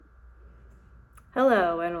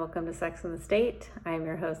Hello and welcome to Sex and the State. I am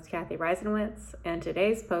your host, Kathy Reisenwitz, and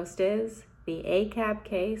today's post is the ACAB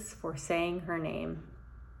case for saying her name.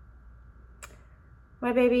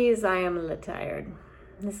 My babies, I am a little tired.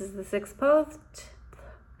 This is the sixth post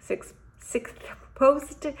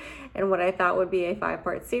in what I thought would be a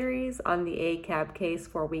 5-part series on the ACAB case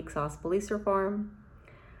for weak sauce police reform.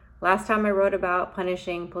 Last time I wrote about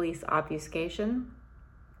punishing police obfuscation.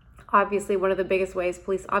 Obviously, one of the biggest ways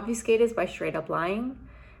police obfuscate is by straight up lying.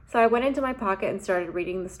 So I went into my pocket and started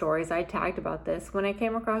reading the stories I tagged about this when I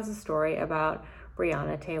came across a story about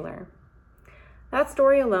Breonna Taylor. That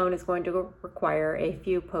story alone is going to require a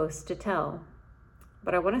few posts to tell.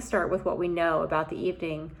 But I want to start with what we know about the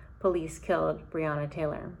evening police killed Breonna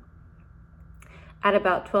Taylor. At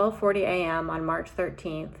about 12:40 a.m. on March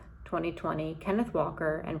 13th, 2020, Kenneth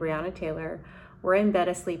Walker and Breonna Taylor were in bed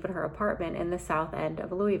asleep in her apartment in the south end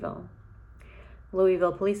of Louisville.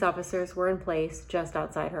 Louisville police officers were in place just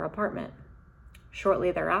outside her apartment. Shortly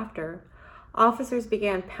thereafter, officers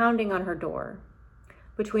began pounding on her door.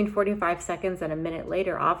 Between 45 seconds and a minute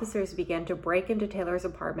later, officers began to break into Taylor's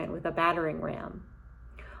apartment with a battering ram.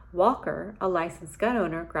 Walker, a licensed gun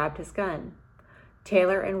owner, grabbed his gun.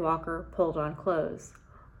 Taylor and Walker pulled on clothes.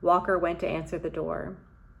 Walker went to answer the door.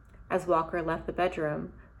 As Walker left the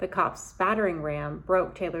bedroom, the cop's battering ram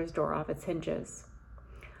broke Taylor's door off its hinges.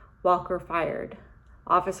 Walker fired.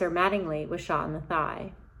 Officer Mattingly was shot in the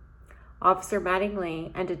thigh. Officer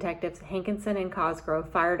Mattingly and Detectives Hankinson and Cosgrove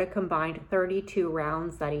fired a combined 32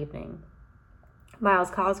 rounds that evening. Miles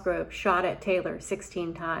Cosgrove shot at Taylor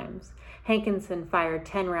 16 times. Hankinson fired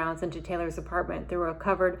 10 rounds into Taylor's apartment through a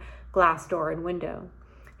covered glass door and window.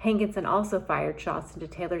 Hankinson also fired shots into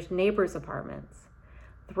Taylor's neighbors' apartments.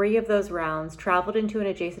 3 of those rounds traveled into an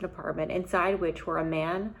adjacent apartment, inside which were a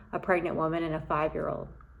man, a pregnant woman, and a 5-year-old.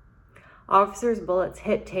 Officers' bullets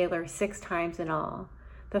hit Taylor 6 times in all.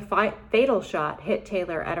 The fatal shot hit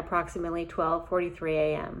Taylor at approximately 12:43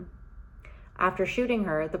 a.m. After shooting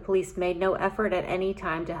her, the police made no effort at any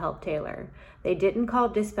time to help Taylor. They didn't call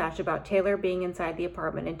dispatch about Taylor being inside the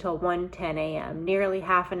apartment until 1:10 a.m., nearly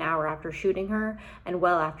half an hour after shooting her and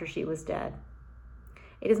well after she was dead.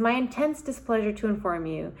 It is my intense displeasure to inform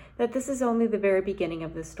you that this is only the very beginning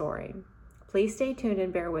of this story. Please stay tuned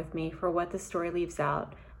and bear with me for what the story leaves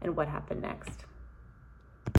out and what happened next.